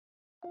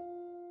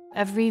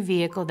Every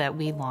vehicle that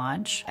we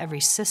launch, every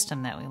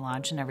system that we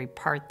launch, and every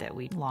part that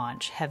we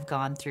launch have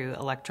gone through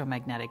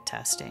electromagnetic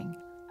testing.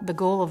 The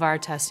goal of our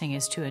testing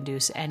is to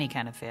induce any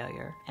kind of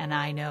failure, and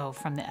I know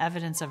from the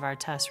evidence of our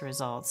test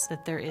results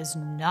that there is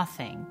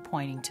nothing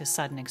pointing to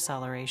sudden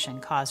acceleration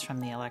caused from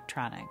the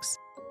electronics.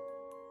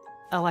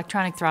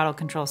 Electronic throttle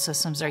control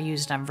systems are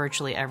used on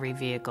virtually every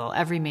vehicle.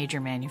 Every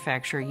major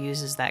manufacturer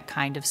uses that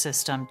kind of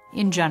system.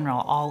 In general,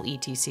 all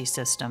ETC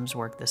systems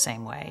work the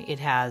same way. It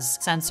has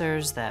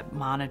sensors that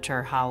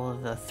monitor how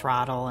the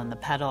throttle and the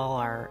pedal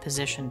are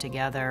positioned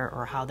together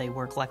or how they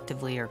work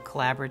collectively or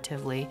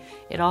collaboratively.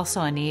 It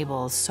also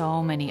enables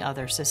so many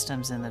other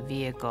systems in the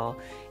vehicle.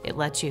 It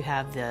lets you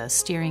have the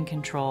steering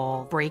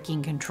control,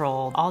 braking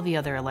control, all the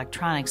other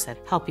electronics that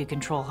help you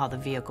control how the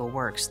vehicle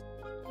works.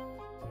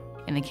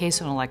 In the case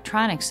of an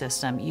electronic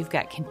system, you've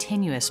got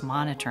continuous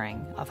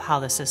monitoring of how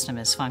the system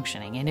is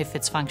functioning and if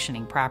it's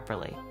functioning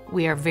properly.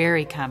 We are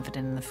very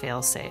confident in the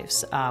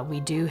fail-safes.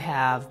 We do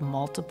have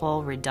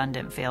multiple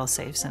redundant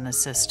fail-safes in the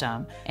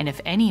system, and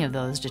if any of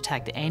those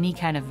detect any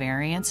kind of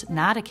variance,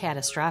 not a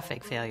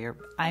catastrophic failure,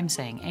 I'm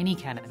saying any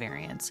kind of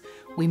variance,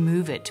 we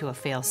move it to a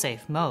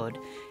fail-safe mode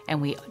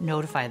and we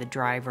notify the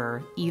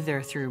driver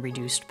either through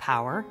reduced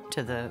power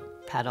to the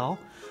pedal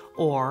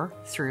or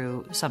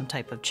through some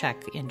type of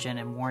check engine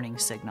and warning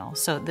signal.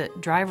 So the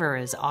driver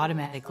is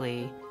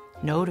automatically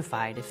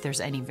notified if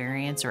there's any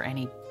variance or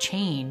any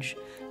change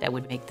that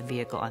would make the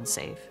vehicle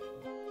unsafe.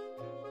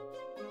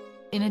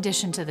 In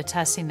addition to the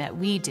testing that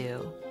we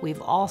do,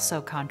 we've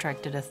also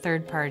contracted a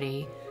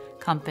third-party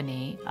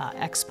company,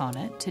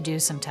 Exponent, to do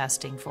some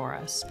testing for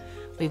us.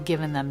 We've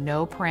given them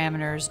no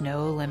parameters,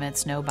 no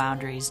limits, no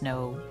boundaries,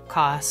 no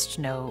cost,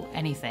 no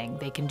anything.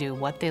 They can do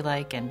what they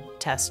like and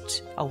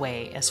test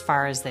away as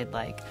far as they'd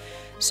like.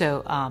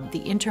 So the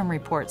interim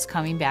reports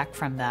coming back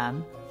from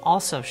them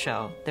also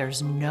show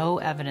there's no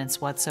evidence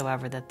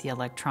whatsoever that the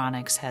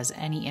electronics has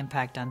any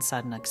impact on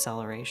sudden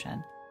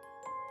acceleration.